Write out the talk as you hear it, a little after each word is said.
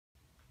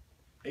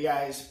Hey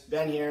guys,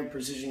 Ben here,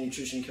 Precision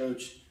Nutrition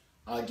Coach.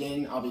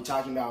 Again, I'll be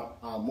talking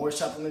about more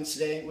supplements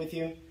today with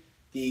you.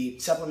 The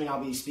supplement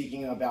I'll be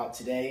speaking about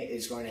today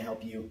is going to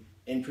help you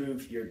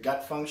improve your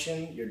gut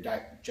function, your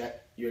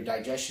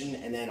digestion,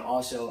 and then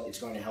also it's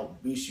going to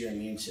help boost your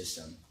immune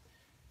system.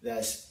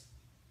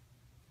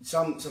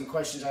 Some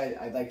questions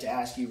I'd like to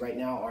ask you right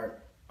now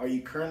are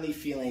you currently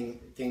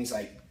feeling things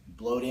like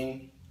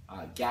bloating,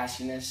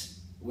 gassiness?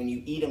 When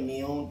you eat a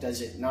meal,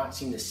 does it not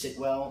seem to sit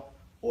well?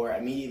 Or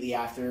immediately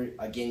after,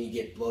 again, you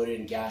get bloated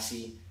and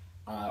gassy?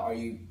 Are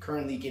you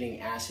currently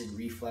getting acid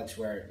reflux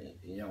where,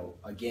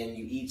 again,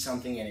 you eat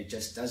something and it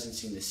just doesn't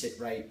seem to sit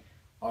right?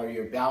 Are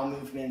your bowel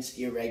movements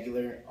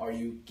irregular? Are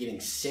you getting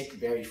sick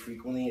very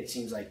frequently? It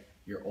seems like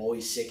you're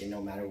always sick and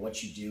no matter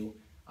what you do,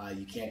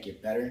 you can't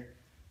get better.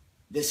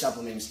 This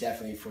supplement is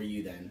definitely for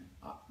you then.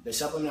 The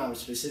supplement I'm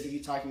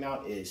specifically talking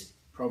about is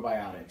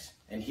probiotics.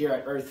 And here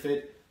at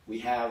EarthFit, we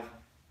have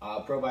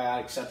a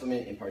probiotic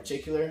supplement in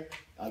particular,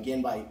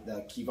 again by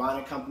the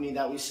Kivana company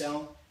that we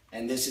sell,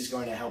 and this is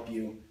going to help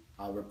you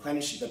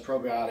replenish the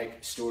probiotic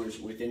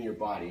stores within your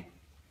body.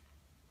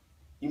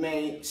 You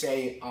may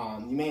say,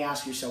 you may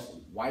ask yourself,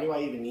 why do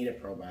I even need a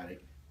probiotic?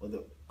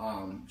 Well,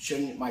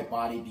 shouldn't my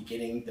body be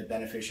getting the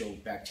beneficial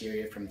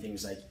bacteria from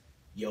things like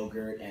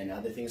yogurt and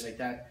other things like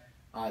that?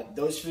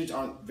 Those foods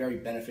aren't very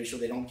beneficial.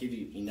 They don't give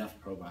you enough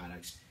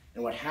probiotics.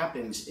 And what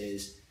happens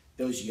is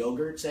those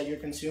yogurts that you're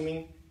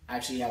consuming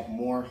actually have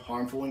more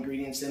harmful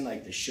ingredients in,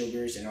 like the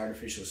sugars and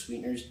artificial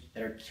sweeteners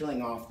that are killing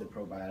off the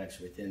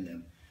probiotics within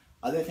them.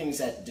 Other things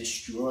that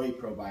destroy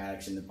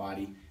probiotics in the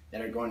body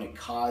that are going to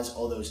cause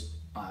all those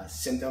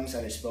symptoms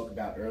that I spoke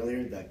about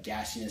earlier, the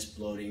gassiness,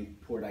 bloating,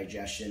 poor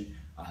digestion,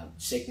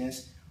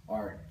 sickness,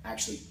 are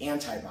actually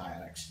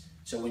antibiotics.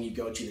 So when you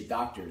go to the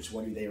doctors,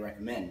 what do they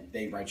recommend?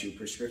 They write you a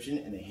prescription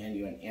and they hand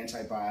you an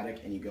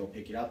antibiotic and you go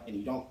pick it up and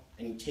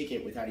you take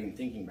it without even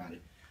thinking about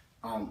it.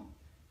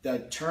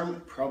 The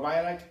term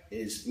probiotic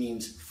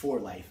means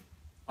for life.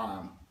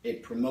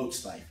 It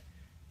promotes life.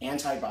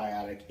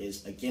 Antibiotic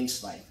is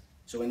against life.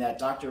 So when that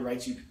doctor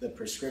writes you the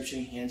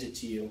prescription, hands it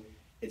to you,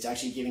 it's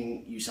actually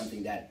giving you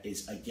something that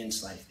is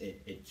against life.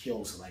 It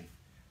kills life,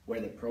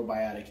 where the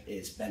probiotic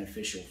is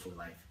beneficial for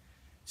life.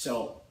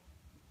 So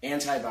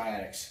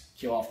antibiotics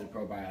kill off the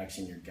probiotics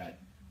in your gut.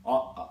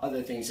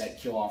 Other things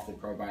that kill off the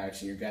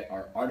probiotics in your gut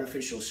are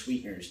artificial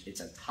sweeteners.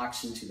 It's a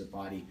toxin to the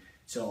body.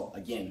 So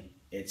again,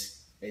 it's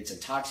a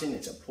toxin,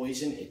 it's a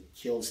poison, it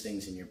kills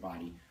things in your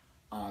body.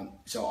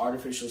 So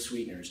artificial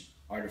sweeteners,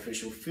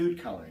 artificial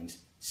food colorings,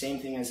 same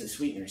thing as the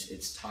sweeteners.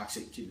 It's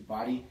toxic to the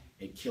body,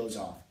 it kills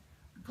off.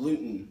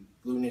 Gluten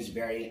is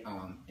very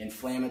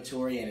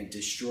inflammatory and it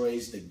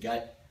destroys the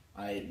gut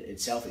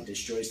itself. It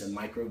destroys the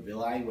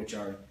microvilli, which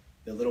are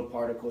the little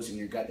particles in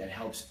your gut that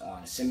helps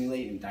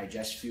assimilate and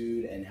digest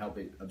food and help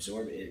it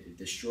absorb it. It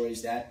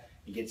destroys that.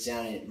 It gets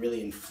down and it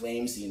really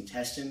inflames the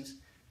intestines.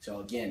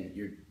 So again,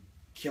 you're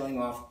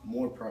killing off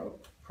more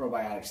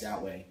probiotics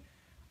that way.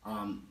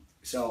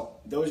 So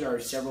those are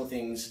several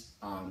things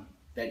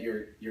that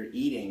you're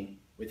eating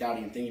without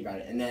even thinking about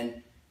it. And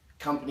then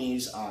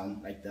companies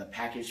like the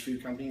packaged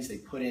food companies, they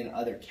put in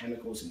other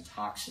chemicals and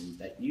toxins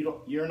that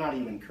you're not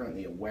even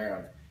currently aware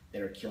of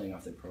that are killing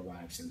off the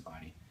probiotics in the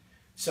body.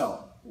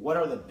 So what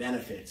are the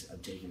benefits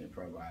of taking the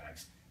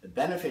probiotics? The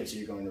benefits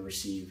you're going to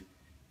receive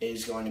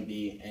is going to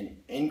be an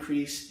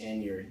increase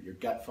in your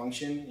gut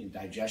function and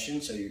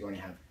digestion. So you're going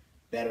to have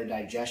better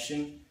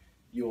digestion,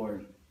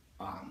 your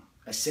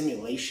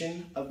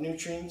assimilation of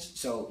nutrients.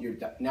 So you're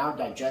now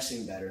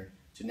digesting better.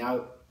 So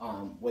now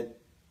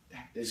what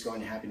is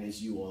going to happen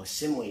is you will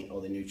assimilate all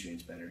the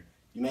nutrients better.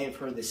 You may have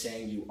heard the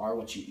saying, you are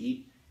what you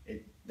eat.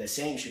 The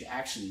saying should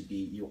actually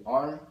be, you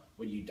are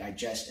what you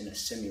digest and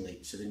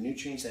assimilate. So the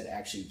nutrients that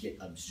actually get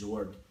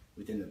absorbed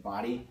within the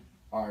body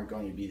are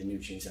going to be the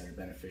nutrients that are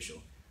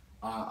beneficial.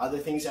 Other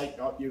things that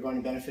you're going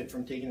to benefit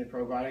from taking the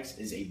probiotics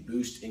is a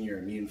boost in your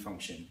immune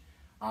function.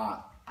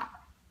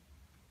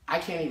 I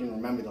can't even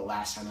remember the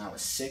last time I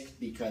was sick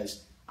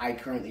because I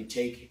currently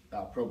take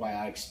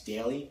probiotics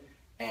daily,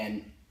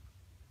 and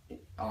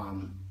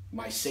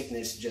my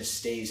sickness just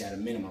stays at a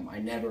minimum. I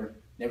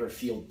never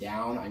feel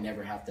down. I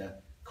never have to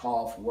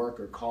call off work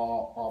or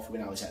call off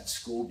when I was at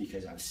school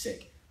because I was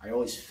sick. I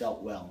always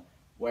felt well.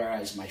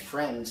 Whereas my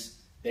friends,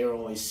 they were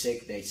always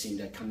sick. They seemed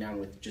to come down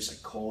with just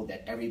a cold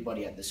that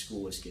everybody at the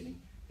school was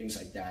getting, things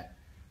like that.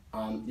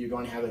 You're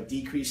going to have a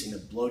decrease in the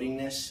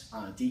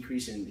bloatingness,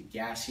 decrease in the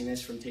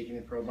gassiness from taking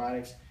the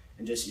probiotics,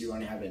 and just you're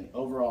going to have an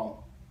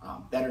overall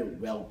better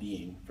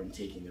well-being from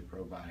taking the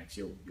probiotics.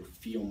 You'll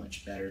feel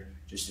much better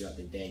just throughout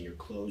the day. Your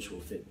clothes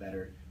will fit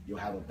better. You'll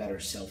have a better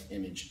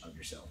self-image of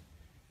yourself.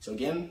 So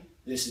again,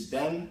 this is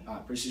Ben,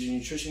 Precision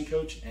Nutrition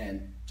Coach,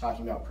 and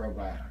talking about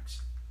probiotics.